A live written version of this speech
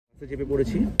চেপে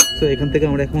পড়েছি। তো এখান থেকে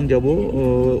আমরা এখন যাব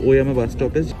ওয়ামা বাস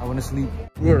স্টপেজ। অনেস্টলি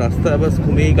পুরো রাস্তা বাস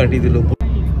ঘুমিয়েই কাটিয়ে দিল।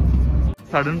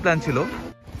 সাডেন প্ল্যান ছিল।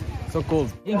 সো কোল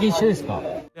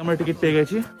আমরা টিকিট পেয়ে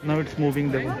গেছি। Now it's moving.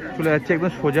 দেখো চলে যাচ্ছে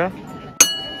একদম সোজা।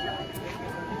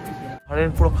 আরে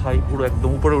পুরো খাই পুরো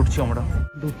একদম উপরে উঠছি আমরা।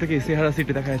 দূর থেকে ইসেহারা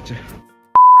সিটি দেখা যাচ্ছে।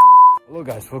 Hello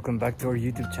guys, welcome back to our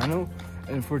YouTube channel,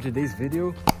 and for today's video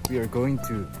we are going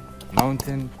to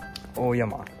Mountain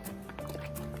Oyama.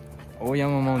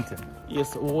 Ōyama mountain. Yes,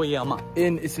 Ōyama.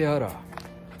 In Isehara.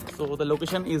 So the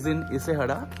location is in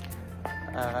Isehara.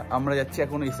 আমরা যাচ্ছি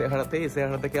এখন ইসেহারাতে।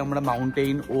 ইসেহারা থেকে আমরা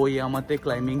mountain ওয়ামাতে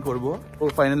climbing করব। ও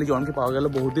finally জনকে পাওয়া গেল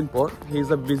বহুদিন পর। He is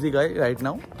a busy guy right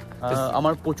now.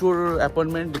 আমার প্রচুর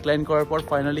অ্যাপয়েন্টমেন্ট ডিক্লাইন করার পর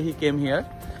finally he came here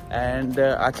and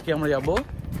আজকে আমরা যাব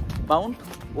মাউন্ট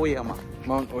ওয়ামা।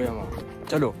 Mount Oyama.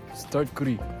 চলো স্টার্ট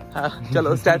করি। হ্যাঁ চলো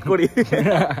স্টার্ট করি।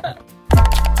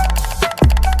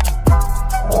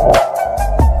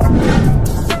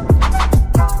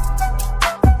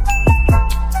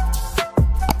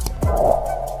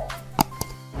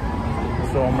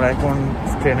 তো আমরা এখন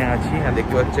ট্রেনে আছি। হ্যাঁ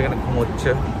দেখতে পাচ্ছি এখানে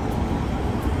ঘুমোচ্ছে।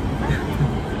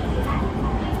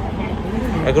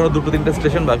 এখনো 2-3টা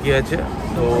স্টেশন বাকি আছে।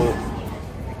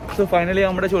 তো ফাইনালি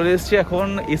আমরা চলে এসেছি এখন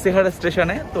ইসেহারা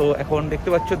স্টেশনে। তো এখন দেখতে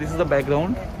পাচ্ছ দিস ইজ দ্য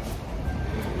ব্যাকগ্রাউন্ড।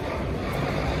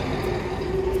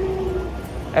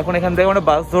 এখন এখান থেকে আমরা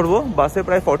বাস ধরবো। বাসে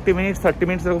প্রায় 40 মিনিট 30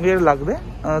 মিনিট এরকম লাগবে।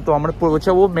 তো আমরা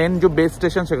পৌঁছাবো মেন যে বেস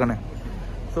স্টেশন সেখানে।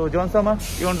 সো জন সামা,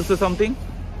 you want to say something?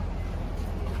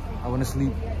 I want to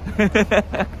sleep.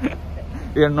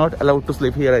 We are not allowed to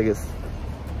sleep here, I guess.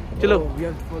 চলো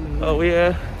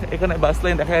এখানে বাস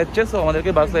লাইন দেখা যাচ্ছে। সো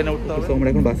আমাদেরকে বাস লাইনে উঠতে হবে। সো আমরা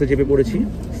এখন বাসে চেপে পড়েছি।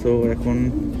 সো এখন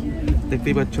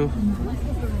দেখতেই পাচ্ছ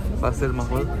বাসের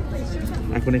মাহল।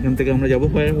 এখন এখান থেকে আমরা যাবো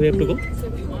we have to go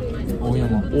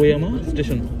Ōyama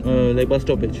station, like bus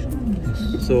stoppage.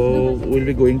 So we'll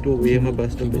be going to Ōyama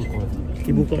bus stoppage.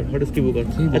 Kibu card? What is Kibu card?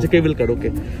 আচ্ছা কেবল কার। ওকে।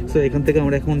 সো এখান থেকে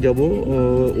আমরা এখন যাব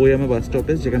Ōyama বাস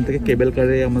স্টপেজ, যেখান থেকে কেবল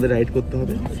কারে আমাদের রাইড করতে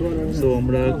হবে। সো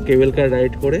আমরা কেবল কার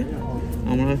রাইড করে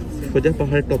আমরা সোজা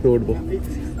পাহাড়ের টপে উঠবো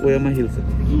ওয়ামা হিলসে।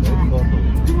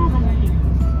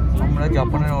 আমরা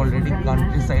জাপানের অলরেডি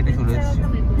কান্ট্রি সাইডে চলে এসেছি।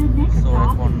 সো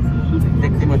এখন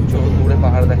দেখতে পাচ্ছ দূরে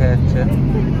পাহাড় দেখা যাচ্ছে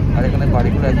আর এখানে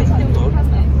বাড়িগুলো এত সুন্দর।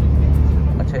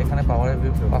 আচ্ছা এখানে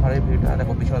পাহাড়ের ভিউটা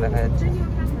দেখো পিছনে দেখা যাচ্ছে।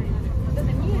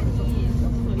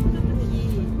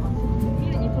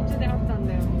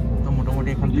 তো মোটামুটি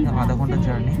এখান থেকে আধা ঘন্টা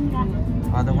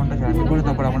জার্নি করে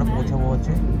তারপর আমরা পৌঁছাবো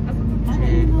হচ্ছে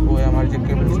যে আমার যে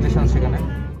কেবল স্টেশন সেখানে।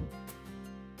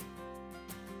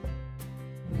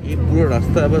 এই পুরো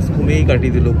রাস্তা বাস ঘুমিয়েই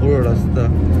কাটিয়ে দিল। পুরো রাস্তা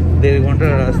 1.5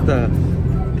 ঘন্টার রাস্তা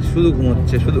শুধু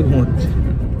ঘুমোচ্ছে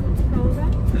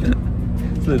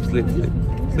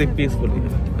স্লিপ পিসফুলি।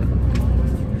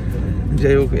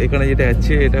 যাই হোক এখানে যেটা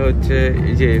আছে এটা হচ্ছে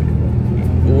এই যে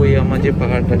ওয়ামা যে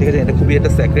পাহাড়টা, ঠিক আছে, এটা খুবই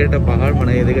একটা স্যাক্রেড একটা পাহাড়,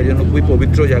 মানে এদের জন্য খুবই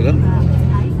পবিত্র জায়গা।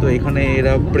 তো এখানে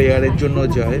এরা প্রেয়ারের জন্য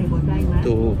যায়।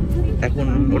 তো এখন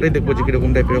ওটাই দেখবো যে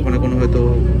কীরকম টাইপের ওখানে কোনো হয়তো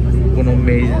কোনো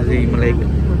লাইক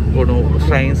কোনো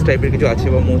সায়েন্স টাইপের কিছু আছে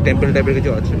বা টেম্পল টাইপের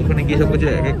কিছু আছে। ওখানে গিয়ে সব কিছু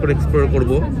এক এক করে এক্সপ্লোর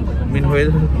করবো। মিন হয়ে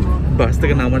বাস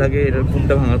থেকে নামার আগে এটার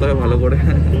ঘুমটা ভাঙাতে হবে ভালো করে।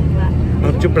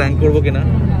 ভাবছি প্র্যাঙ্ক করবো কিনা,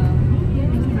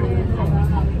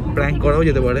 প্র্যাঙ্ক করাও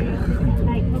যেতে পারে।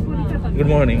 Good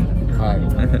morning.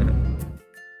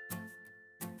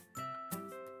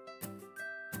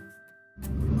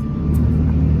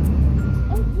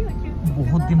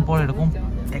 বহুত দিন পর এরকম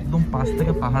একদম পাশ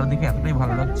থেকে পাহাড় দিকে এতটাই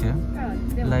ভালো লাগছে।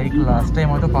 লাইক লাস্ট টাইম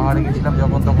হয়তো পাহাড়ে গেছিলাম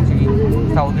তখন সেই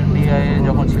সাউথ ইন্ডিয়ায়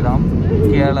যখন ছিলাম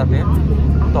কেরালাতে,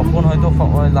 তখন হয়তো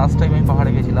লাস্ট টাইম আমি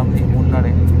পাহাড়ে গেছিলাম এই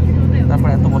মুন্নারে। তারপর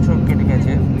এত বছর কেটে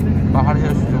গেছে পাহাড়ে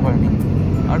যাওয়ার সুযোগ হয়নি।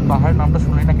 আর পাহাড়ের নামটা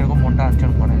শুনলেই না কিরকম মনটা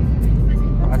আনচান করে।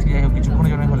 আজকে যাই হোক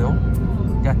কিছুক্ষণের জন্য হলেও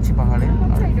যাচ্ছি পাহাড়ে।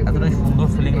 আর এতটাই সুন্দর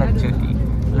ফিলিং লাগছে কি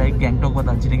লাইক গ্যাংটক বা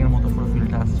দার্জিলিংয়ের মতো পুরো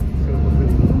ফিলটা আসছে।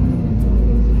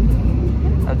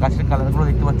 আর গাছের কালারগুলো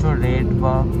দেখতে পাচ্ছ রেড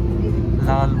বা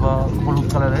লাল বা হলুদ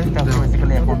কালারের। এটা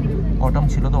বেসিক্যালি এখন অটম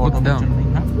ছিল তো অটমের জন্যই।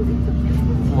 হ্যাঁ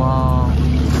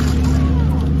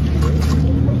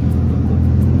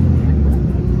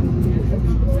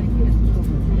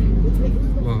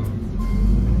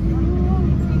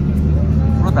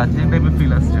পুরো দার্জিলিং টাইপের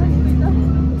ফিল আসছে।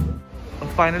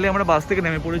 ফাইনালি আমরা বাস থেকে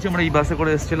নেমে পড়েছি। আমরা এই বাসে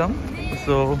করে এসেছিলাম।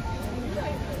 সো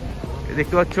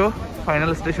দেখতে পাচ্ছ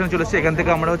ফাইনাল স্টেশনে চলে এসেছি। এখান থেকে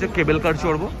আমরা হচ্ছে কেবল কার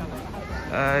চড়বো।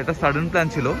 এটা সাডেন প্ল্যান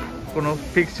ছিল, কোনো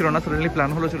ফিক্স ছিল না, সাডেনলি প্ল্যান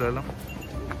হলো চলে এলাম।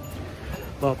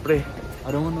 বাপরে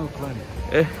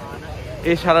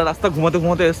এই সারা রাস্তা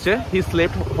ঘুমাতে এসছে। He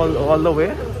slept all the way.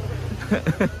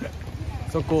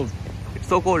 So cold. It's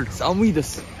so cold. Samui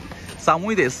desu.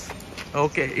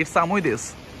 Okay, it's Samui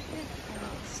desu.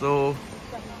 So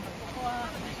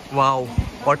wow,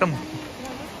 autumn.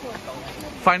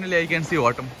 Finally I can see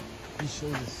autumn.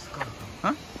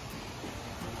 Huh?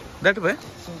 That way?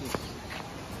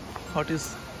 What is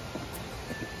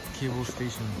Cable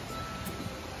station.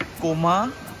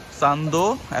 Koma Sando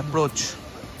approach?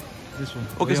 This one.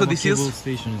 Okay, so this is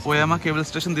station. Ōyama cable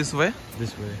station this way.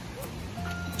 This way.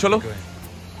 Chalo.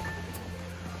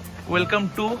 Welcome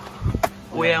to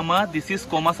Ōyama. This is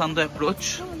Koma Sando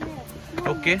approach.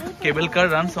 Okay, cable car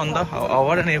runs on the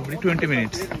hour and every 20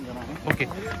 minutes. Okay,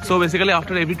 so basically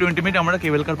after every 20 minutes আমরা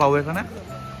cable car পাবো এখানে।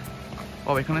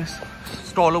 ও এখানে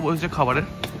স্টলও বসেছে খাবারের।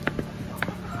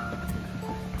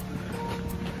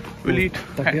 We'll eat.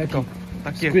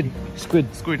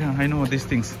 Squid. I know these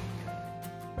things.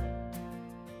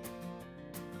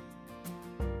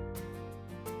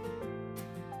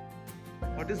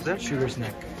 What is that? Sugar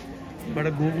snack. But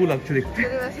a Google actually.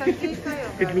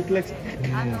 It looks like.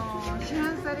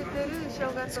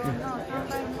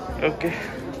 Okay.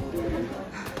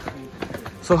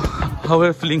 So how are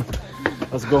you feeling?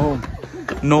 Let's go home.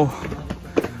 No,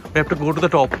 we have to go to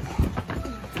the top.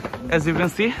 As you can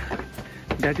see,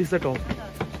 that is the top.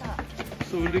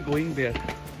 So we'll be going there.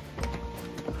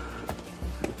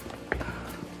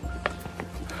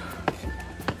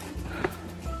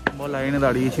 লাইনে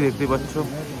দাঁড়িয়েছি দেখতে পাচ্ছ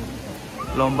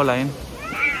লম্বা line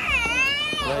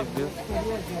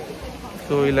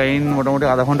তো এই line মোটামুটি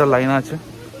আধা ঘন্টার লাইন আছে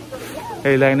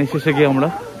এই লাইনের শেষে গিয়ে আমরা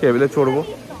কেবলে চড়বো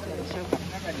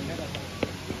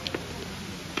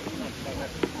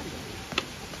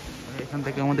এখান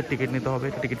থেকে আমাদের টিকিট নিতে হবে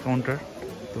টিকিট কাউন্টার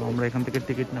তো আমরা এখান থেকে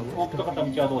টিকিট নেব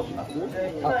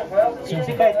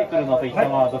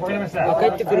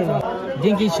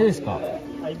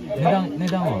値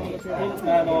段は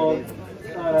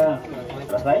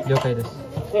了解です。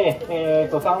で、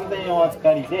3000円お預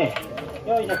かりで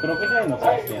460円のコ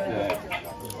ースです。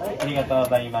はい、ありがとうご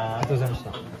ざいます。ありがとうございました。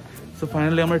সো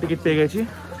ফাইনালি আমরা টিকিট পেয়ে গেছি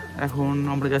এখন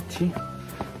আমরা যাচ্ছি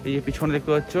এই যে পিছনে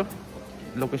দেখতে পাচ্ছ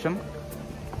লোকেশন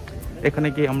এখানে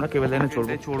গিয়ে আমরা কেবল লাইনে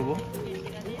চড়বো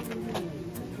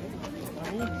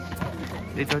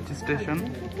এটা হচ্ছে স্টেশন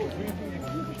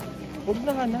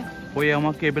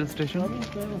Ōyama কেবল স্টেশন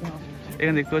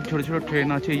এখানে দেখতে পাচ্ছি ছোট ছোট ট্রেন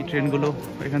আছে এই ট্রেনগুলো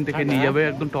এখান থেকে নিয়ে যাবে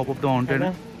একদম top of the মাউন্টেনে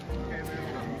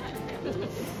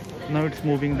now it's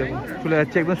moving দেখো চলে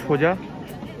যাচ্ছে একদম সোজা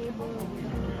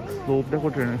স্লোপ দেখো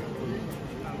ট্রেনে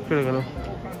চলে গেল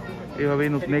এইভাবেই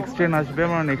নেক্সট ট্রেন আসবে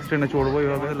আমরা নেক্সট ট্রেনে চড়বো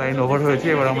এইভাবে লাইন ওভার হয়েছে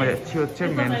এবার আমরা যাচ্ছি হচ্ছে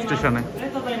মেন স্টেশনে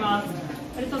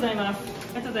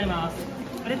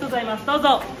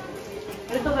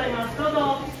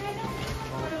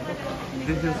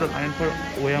This is the line for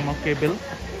Ōyama cable.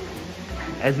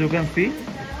 As you can see,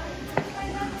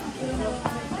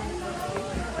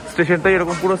 স্টেশনটা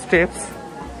এরকম পুরো স্টেপস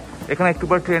এখানে একটু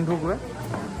পর ট্রেন ঢুকবে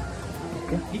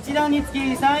一段につき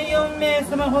 3-4 名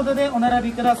様ほどでお並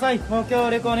びください。ご協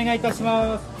力お願いいたしま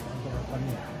す。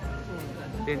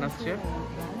ট্রেন আসছে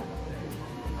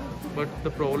বাট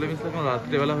দ্য প্রবলেম ইজ এখন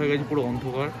রাত্রেবেলা হয়ে গেছে পুরো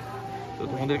অন্ধকার তো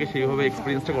তোমাদেরকে সেইভাবে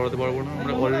এক্সপেরিয়েন্সটা করাতে পারবো না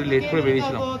আমরা অলরেডি লেট করে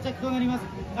বেরিয়েছিলাম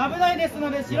危ないですの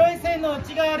で白い線の内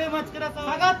側でお待ちください。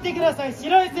下がってください。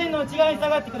白い線の内側に下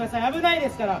がってください。危ないで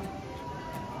すから。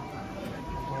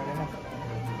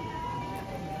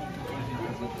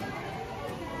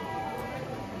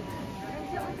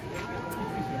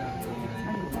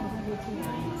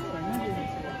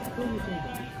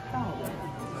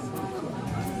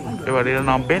এবার এরা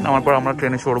নামবে নামার পর আমরা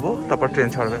ট্রেনে চড়বো তারপর ট্রেন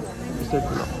ছাড়বে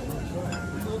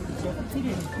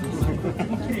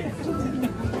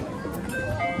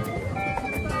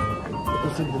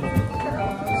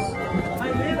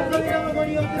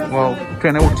ওয়াও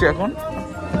ট্রেনে উঠছি এখন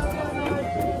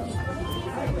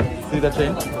See the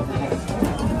train?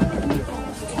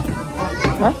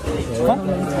 Huh? Huh?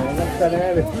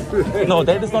 No,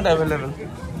 that is not available.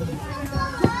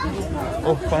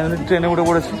 Oh, finally ট্রেনে উঠে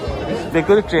পড়েছি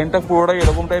দেখতে পাচ্ছি ট্রেনটা পুরোটাই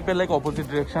এরকম টাইপের লাইক অপোজিট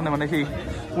ডিরেকশনে মানে সেই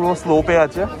পুরো স্লোপে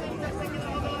আছে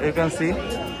ইউ ক্যান সি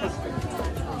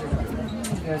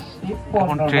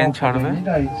এখন ট্রেন ছাড়বে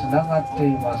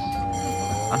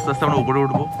আস্তে আস্তে আমরা উপরে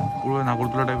উঠবো পুরো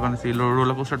নাগরদোলা টাইপ মানে সেই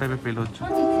রোলার কোস্টার টাইপের ফিল হচ্ছে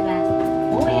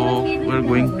তো we are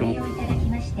going to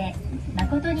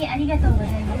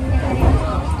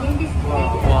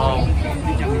wow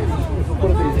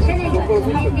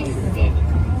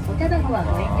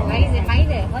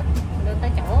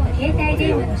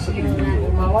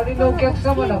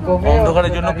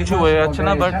অন্ধকারের জন্য কিছু হয়ে যাচ্ছে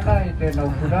না বাট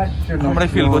আমরা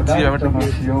ফিল করছি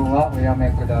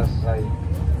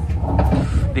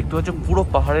দেখতে পাচ্ছ পুরো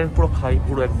পাহাড়ের পুরো খাই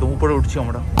পুরো একদম উপরে উঠছি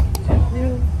আমরা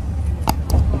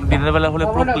দিনের বেলা হলে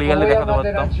পুরো ক্লিয়ারলি দেখাতে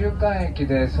পারতাম।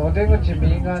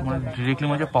 ডিরেক্টলি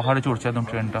মনে হচ্ছে পাহাড়ে চড়ছে একদম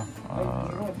ট্রেনটা,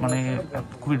 আর মানে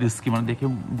খুবই রিস্কি, মানে দেখে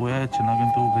বোঝা যাচ্ছে না,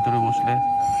 কিন্তু ভেতরে বসলে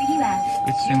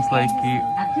ইট সিমস লাইক কি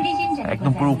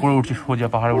একদম পুরো উপরে উঠছে, সোজা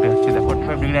পাহাড়ে উঠে যাচ্ছে। দেখো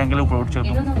 45 ডিগ্রি অ্যাঙ্গেলে উপরে উঠছে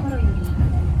একদম।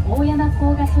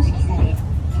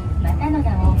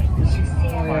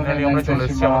 ফাইনালি আমরা চলে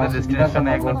এসেছি আমাদের ডেস্টিনেশনে,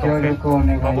 একদম টপে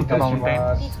মাউন্ট মাউন্টেন।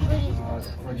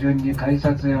 ご順に改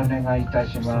札へお願いいた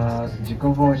します。事故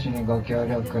防止にご協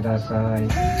力ください。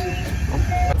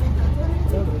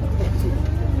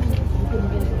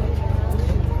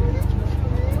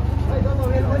はい、どうも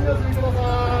上にお進みくださ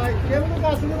い。ケーブルカ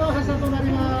ーすぐの発車となり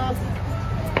ます。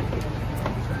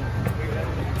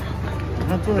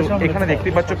এখানে দেখতে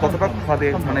পাচ্ছ কতটা খাদে,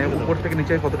 মানে উপর থেকে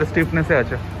নিচে কতটা স্টিফনেসে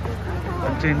আছে।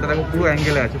 আর ট্রেনটা দেখো পুরো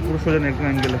অ্যাঙ্গেলে আছে, পুরো সোজা একদম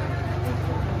অ্যাঙ্গেলে,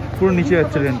 পুরো নিচে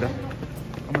যাচ্ছে ট্রেনটা।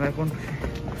 আমরা এখন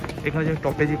এখানে যে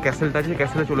টপে যে ক্যাসেলটা আছে,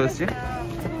 ক্যাসেলে চলে এসেছি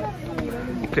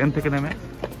ট্রেন থেকে নেমে।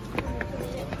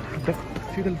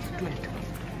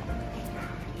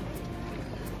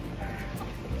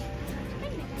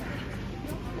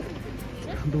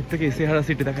 দূর থেকে ইসেহারা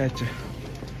সিটি দেখা যাচ্ছে।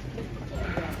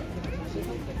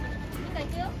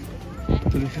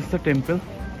 তো দিস ইজ দ্য টেম্পল।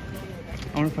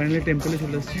 আমরা ফাইনালি টেম্পলে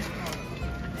চলে এসেছি।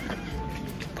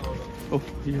 ও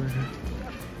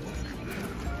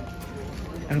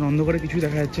এখন অন্ধকারে কিছুই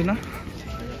দেখা যাচ্ছে না।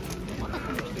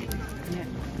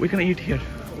 We can eat here.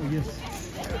 Yes.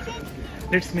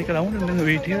 Let's make a round and then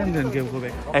wait here and then go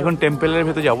back. এখন টেম্পলের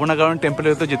ভেতরে যাবো না, কারণ টেম্পলের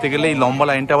ভেতরে যেতে গেলে এই লম্বা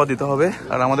লাইনটা আবার দিতে হবে,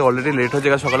 আর আমাদের অলরেডি লেট হয়ে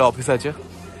যাওয়ার, সকালে অফিস আছে।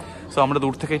 সো আমরা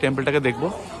দূর থেকে এই টেম্পলটাকে দেখবো।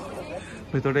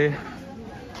 ভেতরে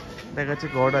দেখা যাচ্ছে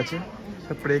গড আছে,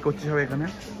 সব প্রে করছে সব এখানে।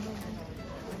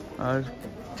 আর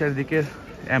চারিদিকে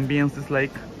অ্যাম্বিয়েন্স ইজ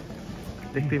লাইক,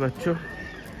 দেখতেই পাচ্ছ।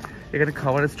 এখানে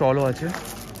খাবারের স্টলও আছে,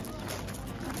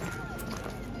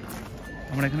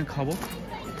 আমরা এখানে খাবো,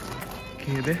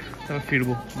 খেয়ে দে তারপর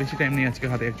ফিরবো। বেশি টাইম নেই আজকে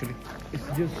হাতে actually.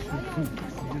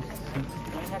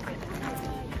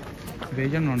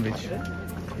 Veg R non veg?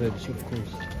 Veg, of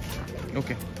course.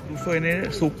 ওকে, 200 এনের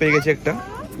স্যুপ পেয়ে গেছে একটা,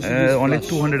 অনলি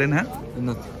 200 এন। হ্যাঁ,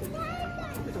 Not.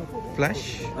 Flash?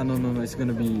 No, it's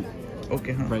gonna be.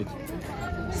 ওকে, হ্যাঁ, Right.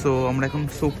 সো আমরা এখন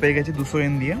স্যুপ পেয়ে গেছি 200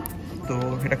 এন দিয়ে। তো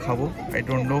এটা খাবো। I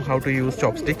don't know how to use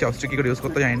chopstick কী করে ইউজ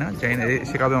করতে জানি না,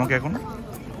 শেখাবে আমাকে এখন।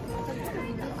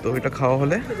 তো এটা খাওয়া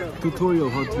হলে Tutorial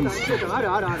how to use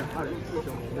chopsticks.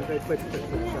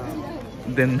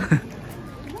 then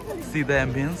see the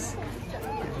ambience.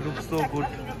 It looks so good.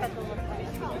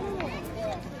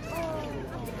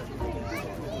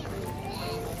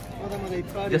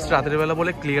 Just রাতের বেলা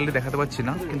বলে ক্লিয়ারলি দেখাতে পাচ্ছি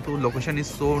না, কিন্তু লোকেশন ইজ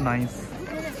সো নাইস।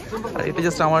 আর এটা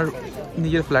জাস্ট আমার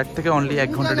নিজের ফ্ল্যাট থেকে অনলি 1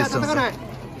 ঘন্টা ডিস্টেন্স।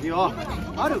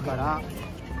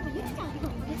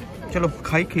 চলো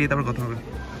খাই, খেয়ে তারপর কথা হবে।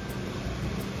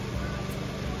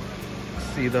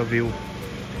 See the view.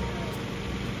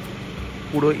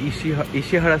 পুরো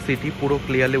ইসেহারা সিটি পুরো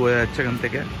ক্লিয়ারলি বোঝা যাচ্ছে এখান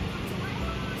থেকে।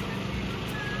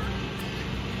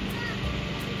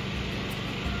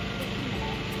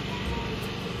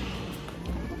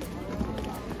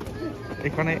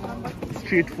 এখানে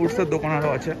স্ট্রিট ফুডসের দোকান আরও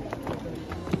আছে।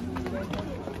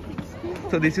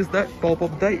 So this is the top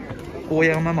of the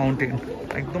Ōyama mountain.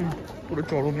 একদম পুরো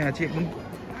চরমে আছে একদম।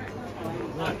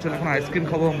 চলো এখন আইসক্রিম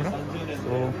খাবো আমরা।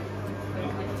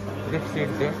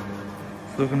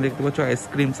 তো এখানে দেখতে পাচ্ছ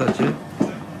আইসক্রিমস আছে,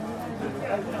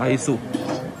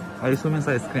 আইসু means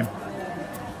ice cream.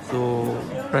 So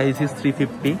price is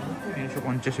 350,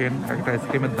 350 yen একটা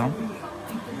আইসক্রিমের দাম।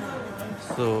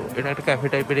 সো এটা একটা ক্যাফে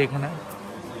টাইপের। এখানে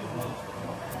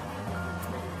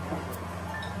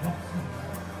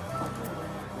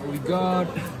we got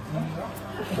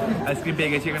আইসক্রিম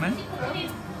পেয়ে গেছি এখানে,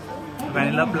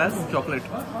 vanilla plus chocolate.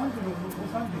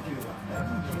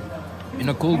 In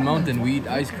a cold mountain, we eat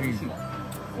ice cream.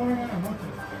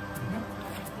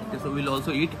 So we'll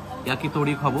also eat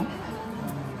yakitori খাবো।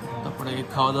 তারপরে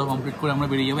খাওয়া দাওয়া কমপ্লিট করে আমরা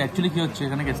বেরিয়ে যাবো। অ্যাকচুয়ালি কী হচ্ছে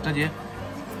এখানে কেসটা, যে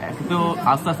একটু তো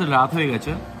আস্তে আস্তে রাত হয়ে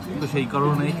গেছে, তো সেই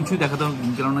কারণে কিছুই দেখাতে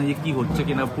গেল না যে কী হচ্ছে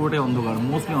কিনা, পুরোটাই অন্ধকার,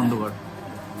 মোস্টলি অন্ধকার।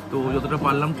 তো যতটা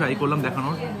পারলাম ট্রাই করলাম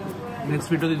দেখানোর। নেক্সট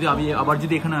ভিডিও যদি আমি আবার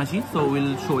যদি এখানে আসি, so will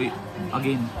show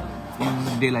again in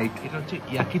day light. এটা হচ্ছে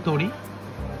ইয়াকিতরি,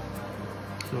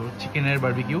 সো চিকেনের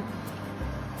barbecue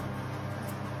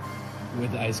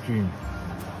With ice cream.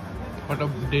 What a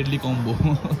deadly combo.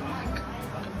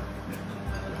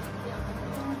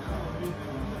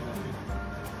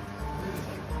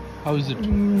 How is it?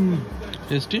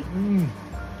 Tasty?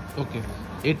 Okay.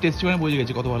 এর টেস্টি মানে বুঝে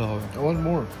গেছি কত ভালো হবে। I want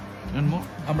more. And more?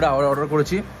 আমরা অর্ডার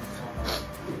করেছি,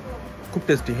 খুব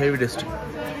tasty, heavy tasty.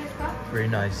 Very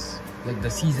nice. Like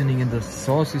the seasoning and the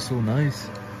sauce is so nice.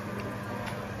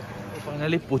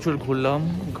 Finally প্রচুর ঘুরলাম,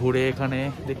 ঘুরে এখানে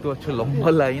দেখতে পাচ্ছ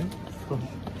লম্বা লাইন,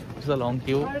 লং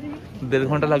কিউ, 1.5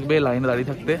 ঘন্টা লাগবে লাইনে দাঁড়িয়ে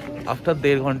থাকতে। আফটার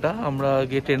 1.5 ঘন্টা আমরা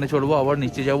গিয়ে ট্রেনে চড়বো, আবার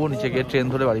নিচে যাবো, নিচে গিয়ে ট্রেন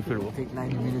ধরে বাড়ি ফিরবো।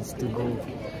 90 minutes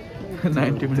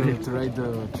to ride the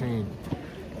train.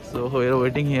 So we are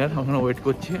waiting here, আমরা ওয়েট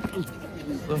করছি।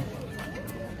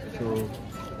 So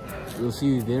we'll see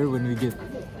you there when we get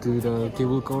to the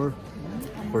cable car.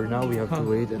 For now we have to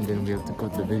wait and then we have to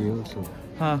cut the video, so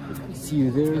see you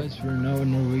there. Guys, we're now on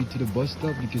our way to the bus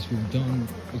stop because we've done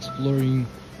exploring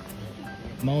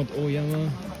Mount Oyama,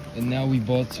 and now we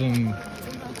bought some,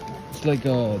 it's like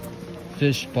a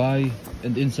fish pie,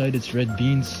 and inside it's red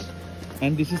beans.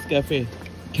 And this is cafe,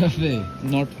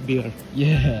 not beer.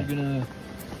 Yeah, we're gonna,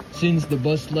 since the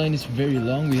bus line is very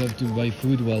long, we have to buy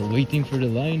food while waiting for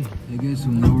the line. Hey guys, so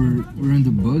now we're on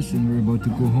the bus and we're about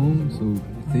to go home, so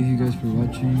thank you guys for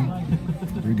watching.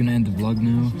 We're gonna end the vlog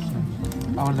now.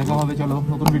 আবার দেখা হবে চলো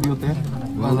নতুন ভিডিওতে,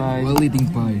 while eating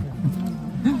pie.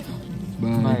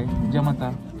 Bye. Bye. Jamata.